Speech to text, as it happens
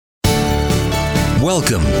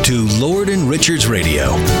Welcome to Lord and Richards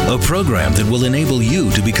Radio, a program that will enable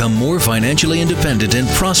you to become more financially independent and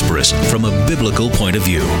prosperous from a biblical point of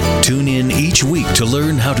view. Tune in each week to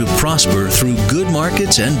learn how to prosper through good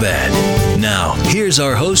markets and bad. Now, here's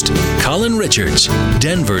our host, Colin Richards,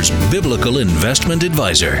 Denver's biblical investment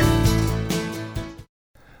advisor.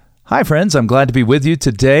 Hi, friends. I'm glad to be with you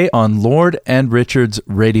today on Lord and Richards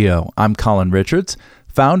Radio. I'm Colin Richards,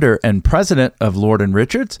 founder and president of Lord and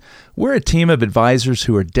Richards. We're a team of advisors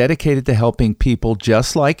who are dedicated to helping people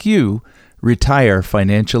just like you retire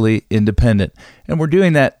financially independent. And we're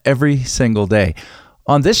doing that every single day.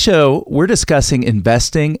 On this show, we're discussing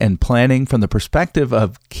investing and planning from the perspective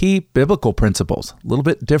of key biblical principles, a little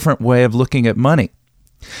bit different way of looking at money.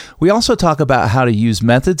 We also talk about how to use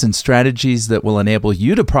methods and strategies that will enable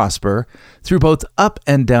you to prosper through both up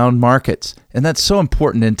and down markets. And that's so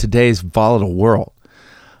important in today's volatile world.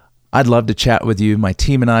 I'd love to chat with you. My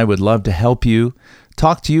team and I would love to help you,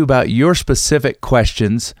 talk to you about your specific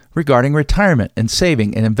questions regarding retirement and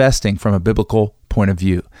saving and investing from a biblical point of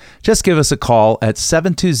view. Just give us a call at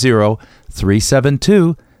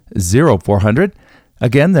 720-372-0400.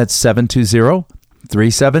 Again, that's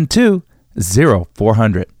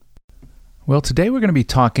 720-372-0400. Well, today we're going to be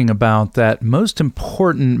talking about that most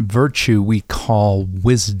important virtue we call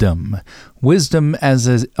wisdom. Wisdom as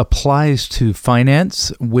it applies to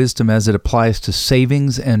finance, wisdom as it applies to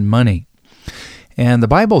savings and money. And the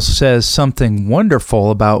Bible says something wonderful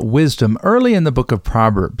about wisdom early in the book of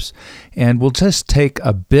Proverbs. And we'll just take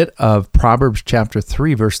a bit of Proverbs chapter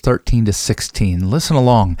 3, verse 13 to 16. Listen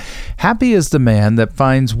along. Happy is the man that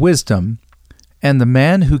finds wisdom, and the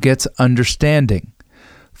man who gets understanding.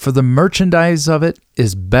 For the merchandise of it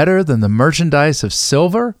is better than the merchandise of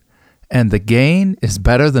silver, and the gain is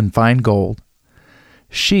better than fine gold.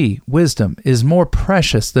 She, wisdom, is more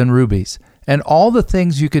precious than rubies, and all the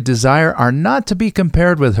things you could desire are not to be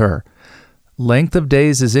compared with her. Length of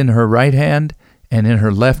days is in her right hand, and in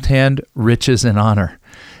her left hand riches and honor.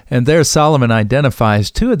 And there Solomon identifies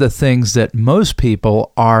two of the things that most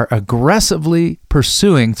people are aggressively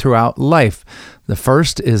pursuing throughout life. The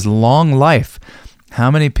first is long life. How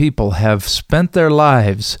many people have spent their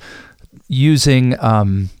lives using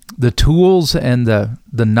the tools and the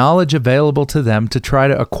knowledge available to them to try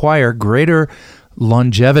to acquire greater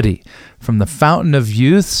longevity? From the fountain of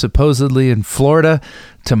youth, supposedly in Florida,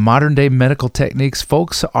 to modern-day medical techniques,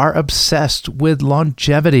 folks are obsessed with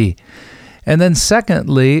longevity. And then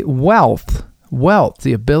secondly, wealth. Wealth,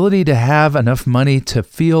 the ability to have enough money to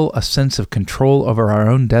feel a sense of control over our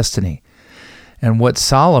own destiny. And what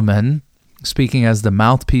Solomon, speaking as the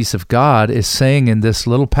mouthpiece of God, is saying in this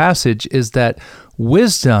little passage is that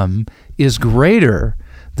wisdom is greater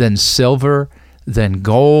than silver, than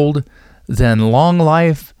gold, than long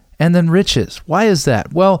life, and than riches. Why is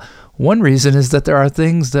that? Well, one reason is that there are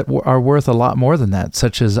things that are worth a lot more than that,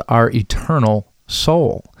 such as our eternal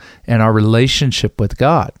soul and our relationship with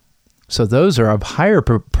God. So those are of higher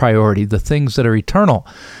priority, the things that are eternal.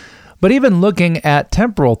 But even looking at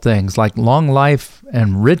temporal things like long life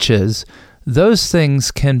and riches, those things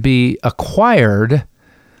can be acquired.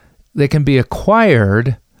 They can be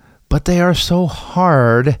acquired, but they are so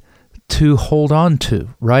hard to hold on to,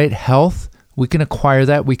 right? Health, we can acquire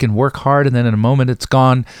that. We can work hard, and then in a moment it's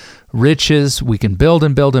gone. Riches, we can build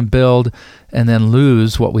and build and build, and then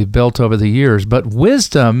lose what we've built over the years. But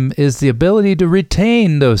wisdom is the ability to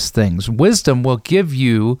retain those things. Wisdom will give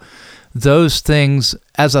you those things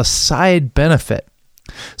as a side benefit.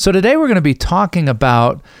 So today we're going to be talking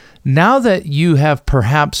about, now that you have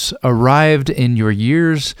perhaps arrived in your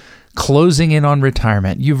years closing in on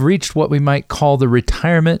retirement, you've reached what we might call the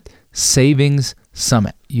retirement savings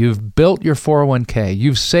summit. You've built your 401k,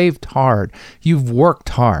 you've saved hard, you've worked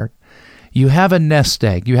hard, you have a nest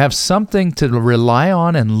egg, you have something to rely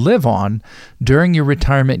on and live on during your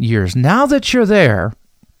retirement years. Now that you're there,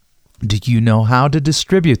 do you know how to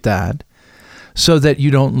distribute that so that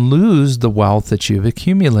you don't lose the wealth that you've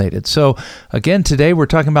accumulated? So again, today we're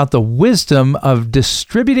talking about the wisdom of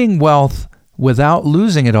distributing wealth without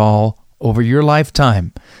losing it all over your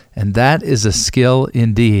lifetime. And that is a skill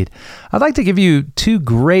indeed. I'd like to give you two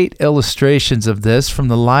great illustrations of this from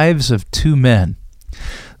the lives of two men.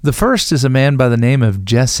 The first is a man by the name of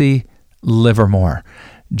Jesse Livermore.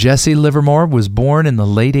 Jesse Livermore was born in the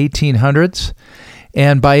late 1800s.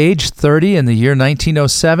 And by age 30 in the year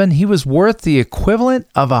 1907, he was worth the equivalent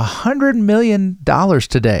of $100 million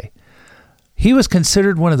today. He was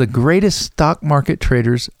considered one of the greatest stock market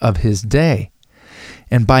traders of his day.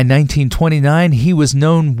 And by 1929, he was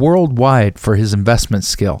known worldwide for his investment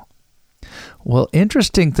skill. Well,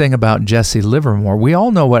 interesting thing about Jesse Livermore, we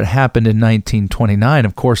all know what happened in 1929.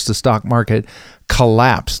 Of course, the stock market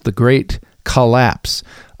collapsed, the great collapse,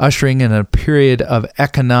 ushering in a period of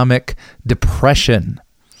economic depression.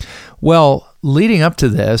 Well, leading up to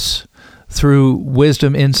this, through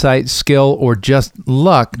wisdom, insight, skill, or just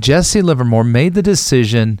luck, Jesse Livermore made the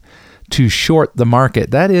decision to short the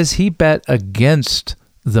market. That is, he bet against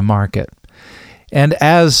the market. And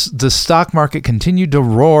as the stock market continued to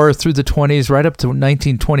roar through the 20s right up to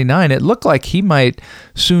 1929, it looked like he might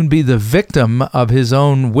soon be the victim of his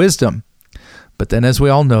own wisdom. But then, as we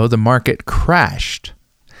all know, the market crashed.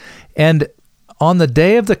 And on the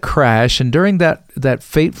day of the crash, and during that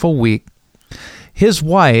fateful week, his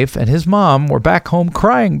wife and his mom were back home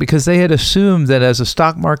crying because they had assumed that as a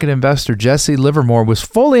stock market investor, Jesse Livermore was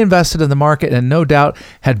fully invested in the market and no doubt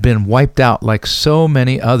had been wiped out like so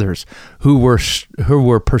many others who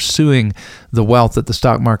were pursuing the wealth that the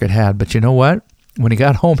stock market had. But you know what? When he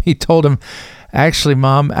got home, he told him,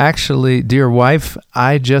 actually, dear wife,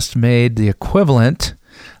 I just made the equivalent.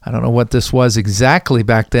 I don't know what this was exactly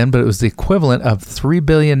back then, but it was the equivalent of $3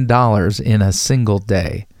 billion in a single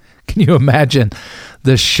day. Can you imagine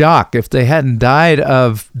the shock? If they hadn't died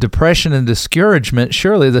of depression and discouragement,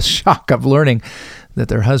 surely the shock of learning that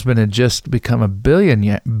their husband had just become a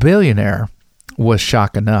billionaire was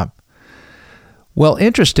shock enough. Well,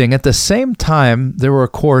 interesting, at the same time, there were,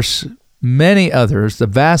 of course, many others, the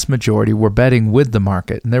vast majority, were betting with the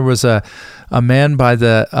market. And there was a man by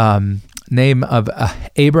the name of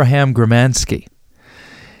Abraham Gramansky.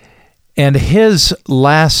 And his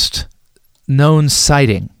last known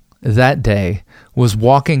sighting that day was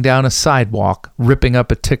walking down a sidewalk, ripping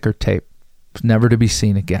up a ticker tape, never to be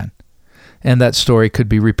seen again. And that story could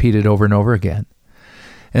be repeated over and over again.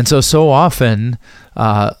 And so often,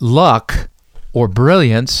 luck or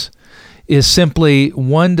brilliance is simply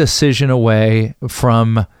one decision away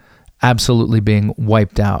from absolutely being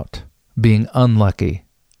wiped out, being unlucky,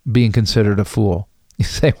 being considered a fool. You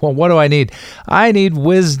say, well, what do I need? I need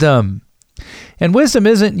wisdom. And wisdom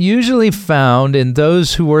isn't usually found in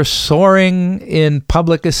those who are soaring in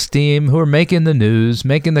public esteem, who are making the news,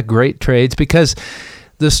 making the great trades, because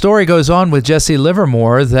the story goes on with Jesse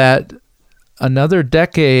Livermore that another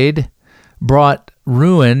decade brought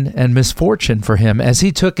ruin and misfortune for him as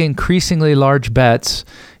he took increasingly large bets.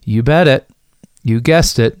 You bet it, you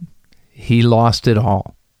guessed it, he lost it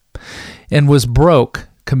all and was broke,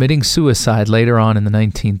 committing suicide later on in the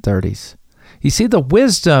 1930s. You see, the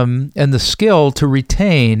wisdom and the skill to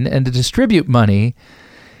retain and to distribute money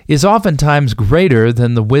is oftentimes greater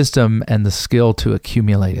than the wisdom and the skill to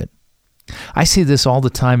accumulate it. I see this all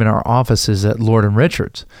the time in our offices at Lord &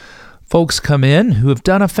 Richards. Folks come in who have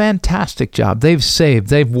done a fantastic job. They've saved,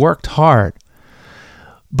 they've worked hard.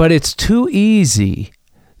 But it's too easy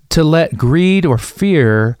to let greed or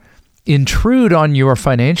fear intrude on your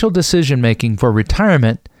financial decision-making for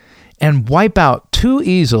retirement and wipe out too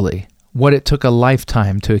easily what it took a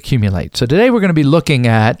lifetime to accumulate. So today we're going to be looking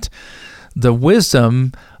at the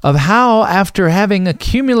wisdom of how, after having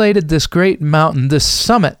accumulated this great mountain, this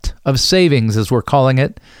summit of savings, as we're calling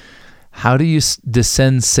it, how do you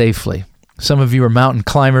descend safely? Some of you are mountain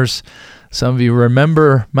climbers. Some of you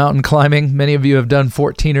remember mountain climbing. Many of you have done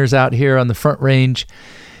 14ers out here on the Front Range.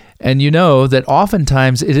 And you know that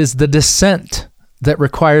oftentimes it is the descent that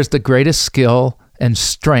requires the greatest skill and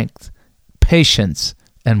strength, patience,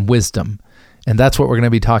 and wisdom. And that's what we're going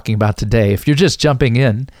to be talking about today. If you're just jumping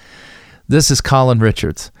in, this is Colin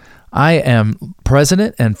Richards. I am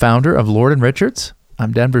president and founder of Lord & Richards.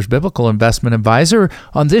 I'm Denver's biblical investment advisor.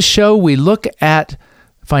 On this show, we look at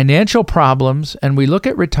financial problems and we look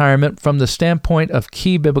at retirement from the standpoint of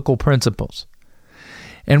key biblical principles.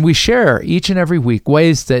 And we share each and every week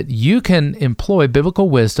ways that you can employ biblical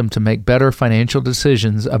wisdom to make better financial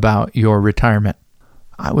decisions about your retirement.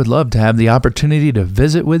 I would love to have the opportunity to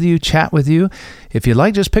visit with you, chat with you. If you'd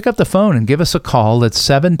like, just pick up the phone and give us a call. It's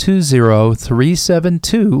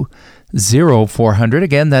 720-372-0400.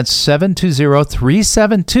 Again, that's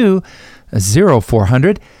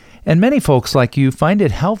 720-372-0400. And many folks like you find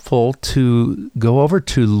it helpful to go over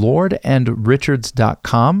to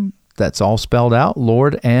lordandrichards.com. That's all spelled out,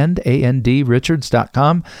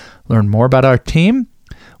 lordandrichards.com. Learn more about our team.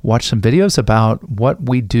 Watch some videos about what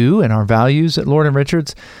we do and our values at Lord &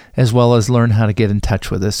 Richards, as well as learn how to get in touch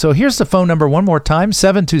with us. So here's the phone number one more time,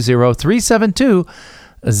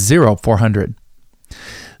 720-372-0400.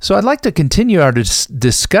 So I'd like to continue our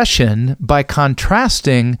discussion by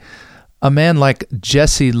contrasting a man like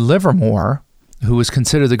Jesse Livermore, who was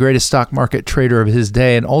considered the greatest stock market trader of his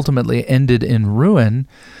day and ultimately ended in ruin,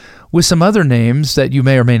 with some other names that you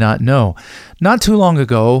may or may not know. Not too long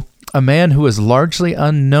ago, a man who was largely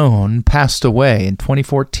unknown passed away in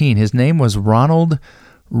 2014. His name was Ronald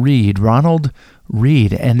Read. Ronald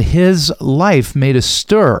Read. And his life made a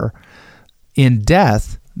stir in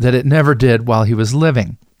death that it never did while he was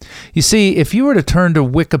living. You see, if you were to turn to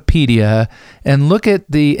Wikipedia and look at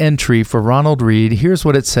the entry for Ronald Read, here's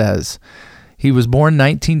what it says. He was born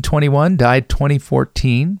 1921, died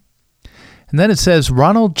 2014. And then it says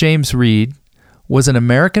Ronald James Read was an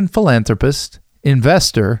American philanthropist,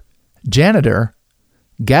 investor, janitor,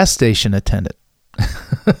 gas station attendant.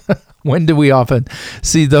 When do we often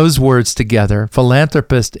see those words together?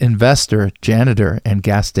 Philanthropist, investor, janitor, and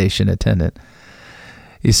gas station attendant.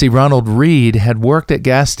 You see, Ronald Read had worked at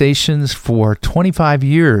gas stations for 25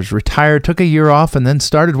 years, retired, took a year off, and then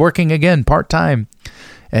started working again part-time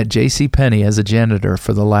at JCPenney as a janitor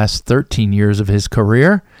for the last 13 years of his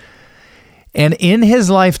career. And in his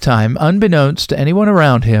lifetime, unbeknownst to anyone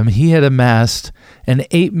around him, he had amassed an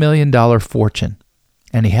 $8 million fortune.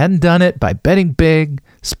 And he hadn't done it by betting big,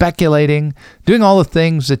 speculating, doing all the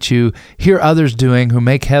things that you hear others doing who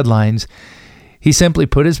make headlines. He simply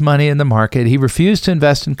put his money in the market. He refused to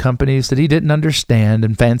invest in companies that he didn't understand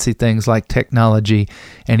and fancy things like technology,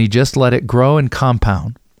 and he just let it grow and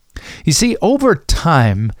compound. You see, over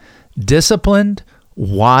time, disciplined,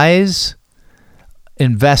 wise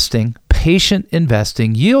investing, patient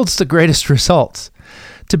investing yields the greatest results.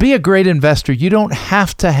 To be a great investor, you don't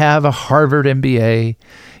have to have a Harvard MBA.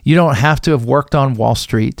 You don't have to have worked on Wall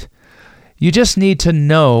Street. You just need to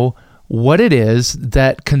know what it is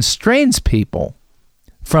that constrains people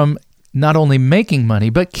from not only making money,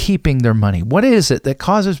 but keeping their money. What is it that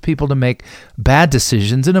causes people to make bad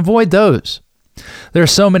decisions and avoid those? There are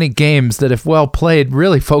so many games that, if well played,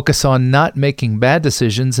 really focus on not making bad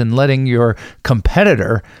decisions and letting your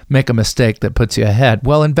competitor make a mistake that puts you ahead.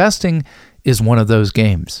 Well, investing is one of those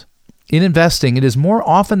games. In investing, it is more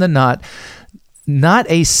often than not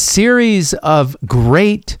a series of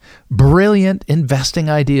great, brilliant investing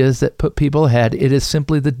ideas that put people ahead. It is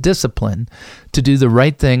simply the discipline to do the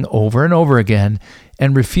right thing over and over again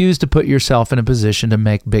and refuse to put yourself in a position to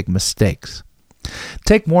make big mistakes.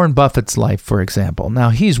 Take Warren Buffett's life, for example. Now,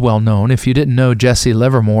 he's well known. If you didn't know Jesse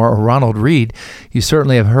Livermore or Ronald Read, you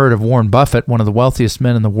certainly have heard of Warren Buffett, one of the wealthiest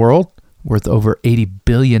men in the world, worth over $80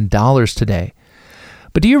 billion today.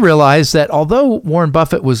 But do you realize that although Warren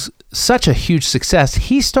Buffett was such a huge success,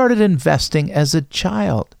 he started investing as a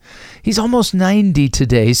child? He's almost 90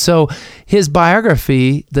 today, so his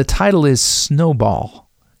biography, the title is Snowball.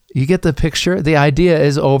 You get the picture? The idea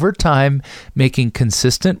is, over time, making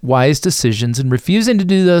consistent, wise decisions and refusing to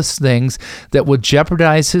do those things that would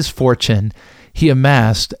jeopardize his fortune, he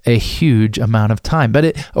amassed a huge amount of time,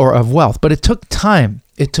 of wealth. But it took time.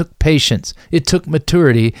 It took patience. It took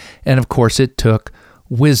maturity. And of course, it took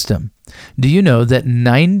wisdom. Do you know that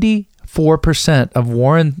 94% of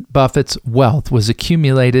Warren Buffett's wealth was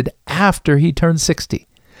accumulated after he turned 60?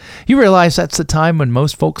 You realize that's the time when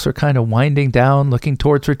most folks are kind of winding down, looking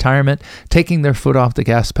towards retirement, taking their foot off the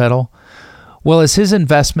gas pedal. Well, as his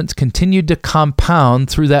investments continued to compound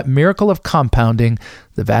through that miracle of compounding,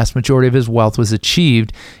 the vast majority of his wealth was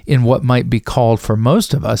achieved in what might be called, for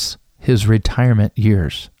most of us, his retirement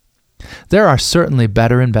years. There are certainly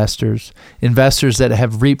better investors that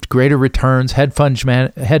have reaped greater returns, hedge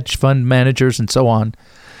fund managers, and so on.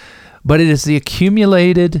 But it is the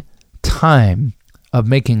accumulated time of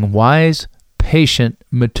making wise, patient,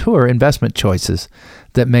 mature investment choices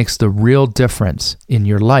that makes the real difference in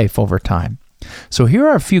your life over time. So here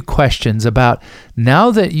are a few questions about, now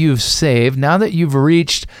that you've saved, now that you've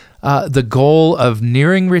reached the goal of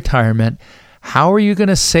nearing retirement, how are you going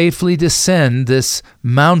to safely descend this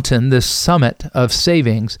mountain, this summit of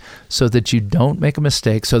savings, so that you don't make a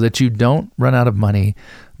mistake, so that you don't run out of money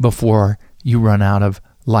before you run out of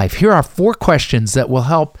life? Here are 4 questions that will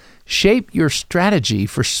help shape your strategy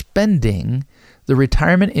for spending the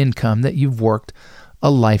retirement income that you've worked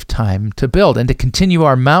a lifetime to build. And to continue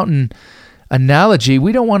our mountain analogy,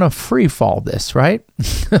 we don't want to free fall this, right?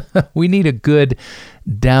 We need a good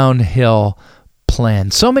downhill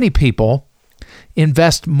plan. So many people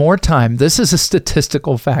invest more time. This is a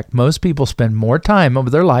statistical fact. Most people spend more time over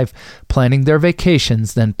their life planning their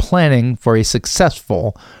vacations than planning for a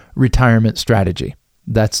successful retirement strategy.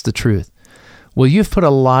 That's the truth. Well, you've put a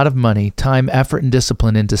lot of money, time, effort, and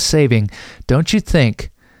discipline into saving. Don't you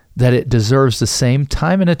think that it deserves the same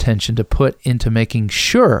time and attention to put into making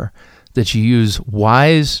sure that you use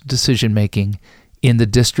wise decision-making in the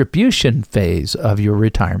distribution phase of your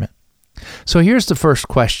retirement? So here's the first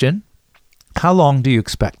question. How long do you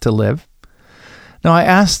expect to live? Now, I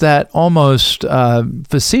ask that almost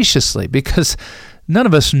facetiously because none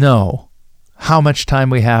of us know how much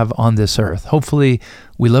time we have on this earth. Hopefully,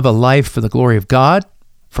 we live a life for the glory of God,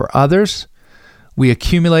 for others. We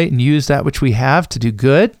accumulate and use that which we have to do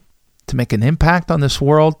good, to make an impact on this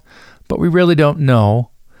world, but we really don't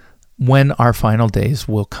know when our final days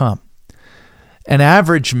will come. An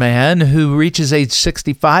average man who reaches age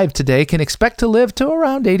 65 today can expect to live to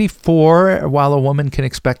around 84, while a woman can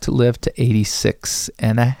expect to live to 86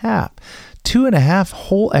 and a half. 2.5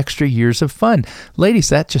 whole extra years of fun. Ladies,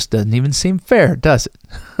 that just doesn't even seem fair, does it?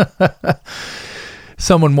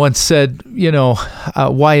 Someone once said,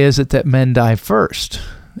 why is it that men die first?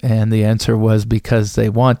 And the answer was because they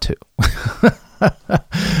want to.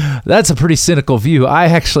 That's a pretty cynical view. I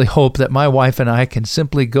actually hope that my wife and I can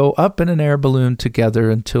simply go up in an air balloon together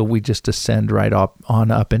until we just ascend right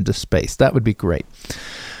up into space. That would be great.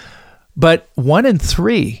 But 1 in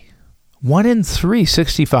 3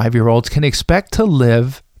 65-year-olds can expect to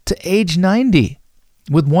live to age 90,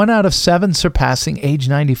 with 1 out of 7 surpassing age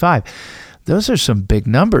 95. Those are some big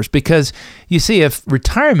numbers because, you see, if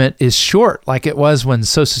retirement is short, like it was when the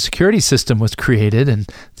Social Security system was created and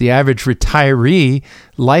the average retiree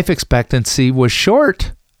life expectancy was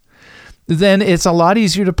short, then it's a lot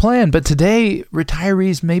easier to plan. But today,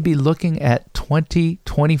 retirees may be looking at 20,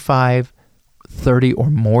 25, 30 or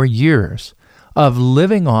more years of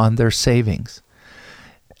living on their savings.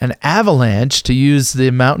 An avalanche, to use the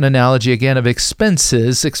mountain analogy again, of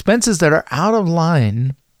expenses that are out of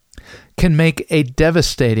line can make a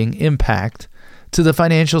devastating impact to the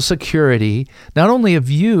financial security, not only of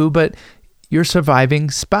you, but your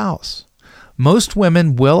surviving spouse. Most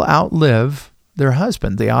women will outlive their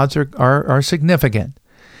husband. The odds are significant.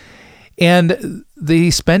 And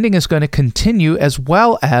the spending is going to continue, as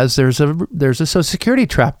well as there's a Social Security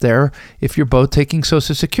trap there. If you're both taking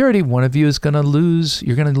Social Security, one of you is going to lose.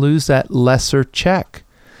 You're going to lose that lesser check.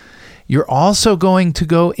 You're also going to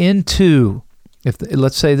go into,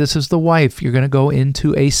 let's say this is the wife, you're going to go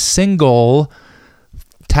into a single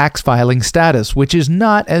tax filing status, which is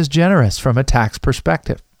not as generous from a tax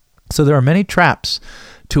perspective. So there are many traps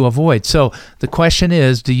to avoid. So the question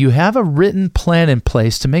is, do you have a written plan in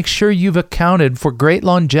place to make sure you've accounted for great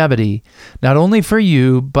longevity, not only for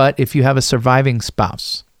you, but if you have a surviving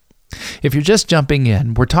spouse? If you're just jumping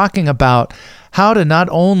in, we're talking about how to not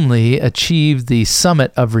only achieve the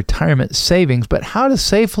summit of retirement savings, but how to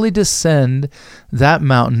safely descend that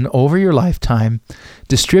mountain over your lifetime,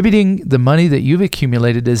 distributing the money that you've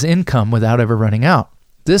accumulated as income without ever running out.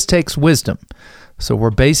 This takes wisdom. So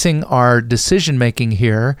we're basing our decision-making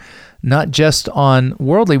here not just on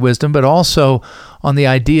worldly wisdom, but also on the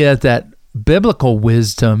idea that biblical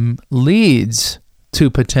wisdom leads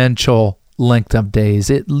to potential length of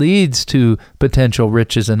days. It leads to potential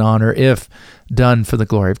riches and honor if done for the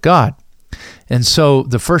glory of God. And so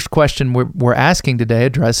the first question we're asking today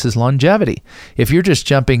addresses longevity. If you're just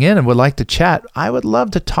jumping in and would like to chat, I would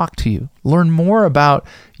love to talk to you, learn more about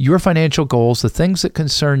your financial goals, the things that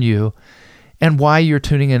concern you, and why you're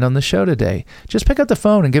tuning in on the show today. Just pick up the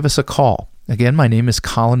phone and give us a call. Again, my name is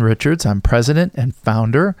Colin Richards. I'm president and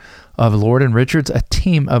founder of Lord & Richards, a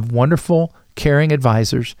team of wonderful, caring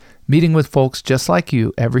advisors, meeting with folks just like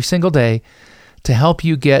you every single day to help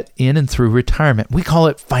you get in and through retirement. We call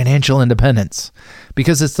it financial independence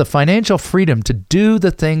because it's the financial freedom to do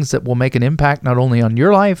the things that will make an impact not only on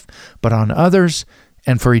your life, but on others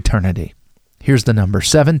and for eternity. Here's the number,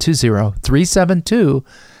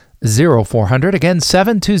 720-372-0400. Again,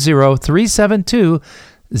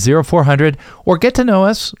 720-372-0400. Or get to know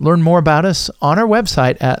us, learn more about us on our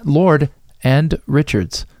website at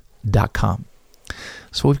lordandrichards.com.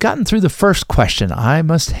 So we've gotten through the first question. I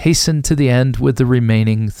must hasten to the end with the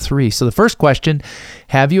remaining 3. So the first question,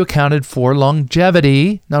 have you accounted for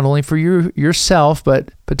longevity, not only for yourself,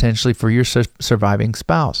 but potentially for your surviving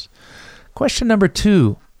spouse? Question number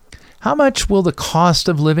 2, how much will the cost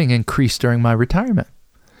of living increase during my retirement?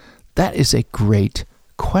 That is a great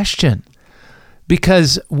question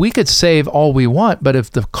because we could save all we want, but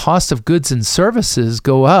if the cost of goods and services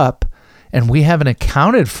go up, and we haven't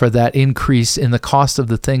accounted for that increase in the cost of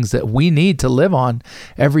the things that we need to live on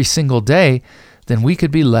every single day, then we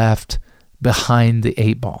could be left behind the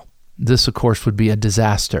 8 ball. This, of course, would be a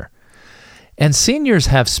disaster. And seniors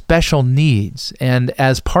have special needs. And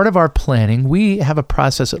as part of our planning, we have a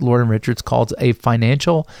process at Lord & Richards called a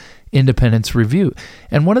financial independence review.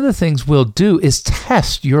 And one of the things we'll do is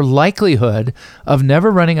test your likelihood of never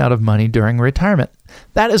running out of money during retirement.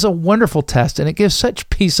 That is a wonderful test, and it gives such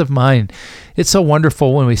peace of mind. It's so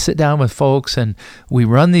wonderful when we sit down with folks and we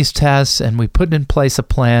run these tests and we put in place a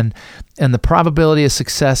plan, and the probability of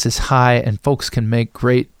success is high, and folks can make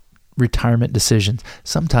great retirement decisions,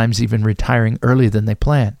 sometimes even retiring earlier than they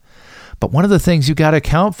plan. But one of the things you got to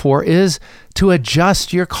account for is to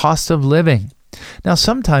adjust your cost of living. Now,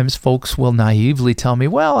 sometimes folks will naively tell me,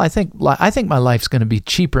 well, I think my life's going to be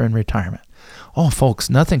cheaper in retirement. Oh, folks,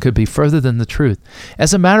 nothing could be further than the truth.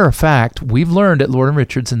 As a matter of fact, we've learned at Lord &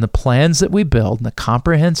 Richards in the plans that we build and the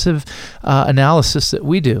comprehensive analysis that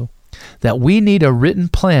we do, that we need a written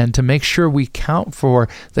plan to make sure we count for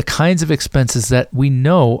the kinds of expenses that we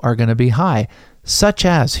know are going to be high, such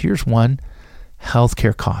as, here's one,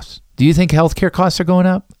 healthcare costs. Do you think healthcare costs are going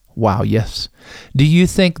up? Wow, yes. Do you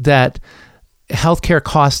think that healthcare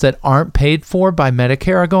costs that aren't paid for by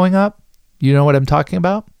Medicare are going up? You know what I'm talking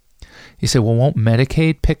about? You say, well, won't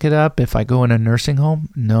Medicaid pick it up if I go in a nursing home?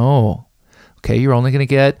 No. Okay, you're only going to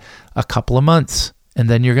get a couple of months, and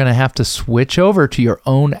then you're going to have to switch over to your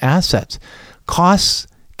own assets. Costs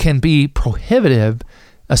can be prohibitive,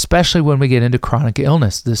 especially when we get into chronic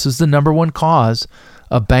illness. This is the number one cause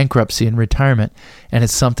of bankruptcy in retirement, and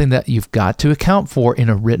it's something that you've got to account for in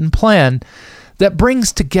a written plan that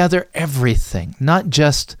brings together everything, not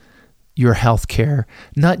just your health care,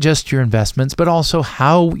 not just your investments, but also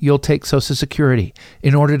how you'll take Social Security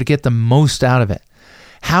in order to get the most out of it,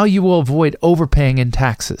 how you will avoid overpaying in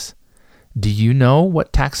taxes. Do you know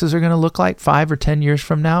what taxes are going to look like 5 or 10 years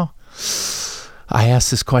from now? I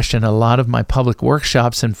ask this question at a lot of my public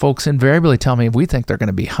workshops, and folks invariably tell me we think they're going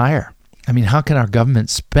to be higher. I mean, how can our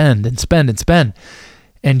government spend and spend and spend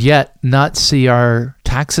and yet not see our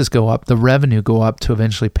taxes go up, the revenue go up to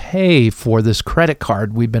eventually pay for this credit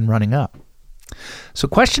card we've been running up? So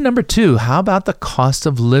question number 2, how about the cost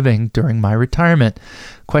of living during my retirement?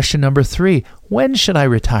 Question number 3, when should I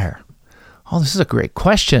retire? Oh, this is a great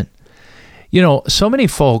question. You know, so many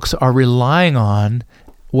folks are relying on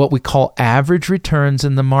what we call average returns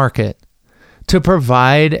in the market to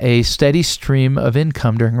provide a steady stream of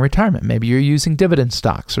income during retirement. Maybe you're using dividend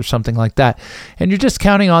stocks or something like that, and you're just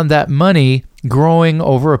counting on that money growing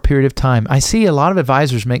over a period of time. I see a lot of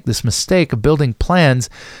advisors make this mistake of building plans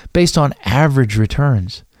based on average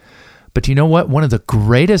returns. But you know what? One of the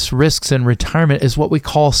greatest risks in retirement is what we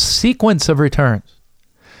call sequence of returns.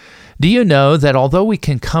 Do you know that although we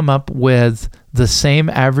can come up with the same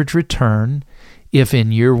average return, if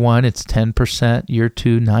in year 1 it's 10%, year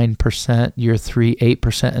 2 9%, year 3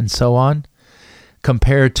 8%, and so on,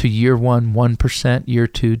 compared to year 1 1%, year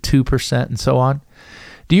 2 2%, and so on?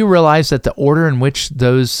 Do you realize that the order in which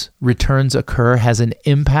those returns occur has an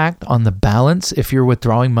impact on the balance if you're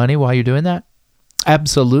withdrawing money while you're doing that?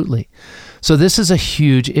 Absolutely. So this is a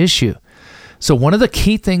huge issue. So one of the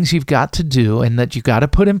key things you've got to do and that you've got to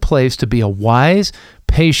put in place to be a wise,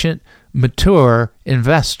 patient, mature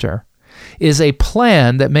investor is a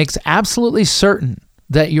plan that makes absolutely certain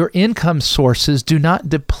that your income sources do not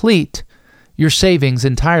deplete your savings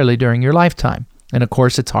entirely during your lifetime. And of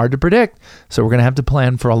course, it's hard to predict, so we're going to have to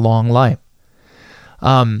plan for a long life.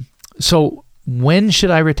 So when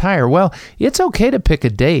should I retire? Well, it's okay to pick a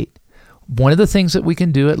date. One of the things that we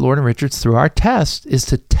can do at Lord & Richards through our test is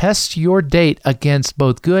to test your date against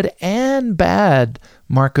both good and bad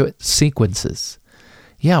market sequences.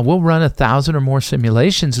 Yeah, we'll run 1,000 or more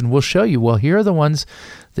simulations and we'll show you, well, here are the ones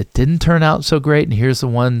that didn't turn out so great and here's the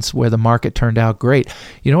ones where the market turned out great.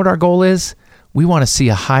 You know what our goal is? We want to see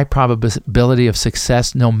a high probability of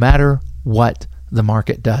success no matter what the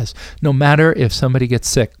market does, no matter if somebody gets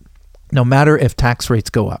sick, no matter if tax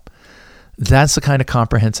rates go up. That's the kind of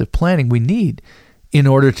comprehensive planning we need in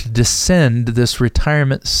order to descend this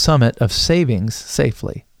retirement summit of savings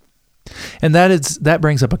safely. And that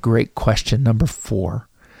brings up a great question, number 4.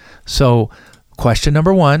 So question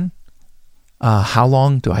number 1, how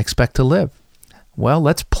long do I expect to live? Well,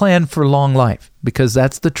 let's plan for long life because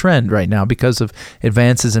that's the trend right now because of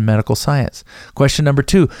advances in medical science. Question number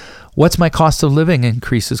 2, what's my cost of living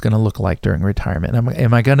increase is going to look like during retirement?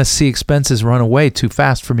 Am I going to see expenses run away too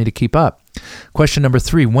fast for me to keep up? Question number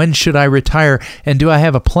 3, when should I retire? And do I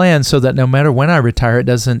have a plan so that no matter when I retire, it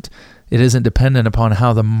isn't dependent upon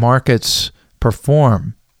how the markets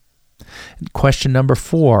perform? Question number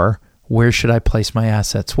 4, where should I place my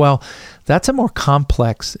assets? Well, that's a more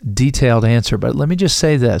complex, detailed answer, but let me just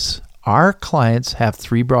say this. Our clients have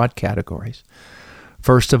 3 broad categories.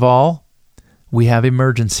 First of all, we have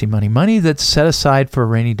emergency money, money that's set aside for a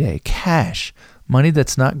rainy day, cash, money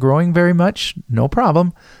that's not growing very much, no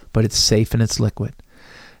problem, but it's safe and it's liquid.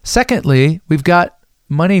 Secondly, we've got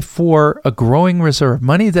money for a growing reserve,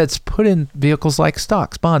 money that's put in vehicles like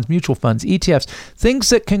stocks, bonds, mutual funds, ETFs, things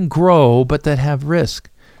that can grow but that have risk.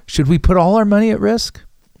 Should we put all our money at risk?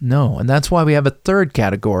 No, and that's why we have a 3rd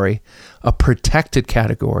category, a protected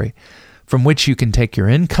category, from which you can take your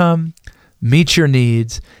income, meet your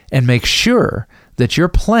needs, and make sure that your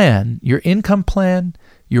plan, your income plan,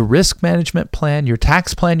 your risk management plan, your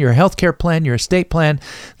tax plan, your healthcare plan, your estate plan,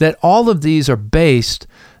 that all of these are based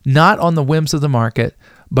not on the whims of the market,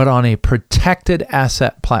 but on a protected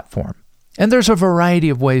asset platform. And there's a variety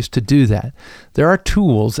of ways to do that. There are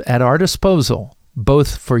tools at our disposal,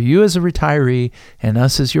 both for you as a retiree and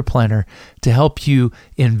us as your planner, to help you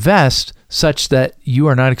invest such that you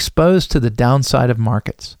are not exposed to the downside of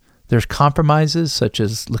markets. There's compromises such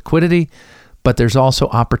as liquidity, but there's also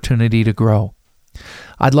opportunity to grow.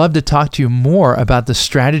 I'd love to talk to you more about the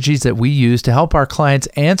strategies that we use to help our clients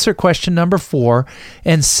answer question number 4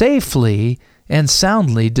 and safely and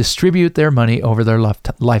soundly distribute their money over their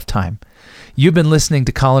lifetime. You've been listening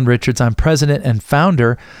to Colin Richards. I'm president and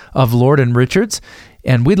founder of Lord & Richards,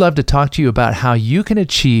 and we'd love to talk to you about how you can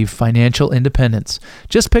achieve financial independence.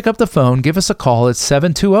 Just pick up the phone, give us a call at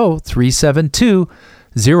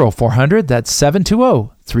 720-372-0400. That's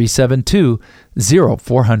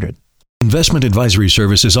 720-372-0400. Investment advisory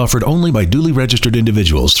services offered only by duly registered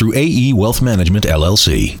individuals through AE Wealth Management,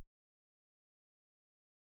 LLC.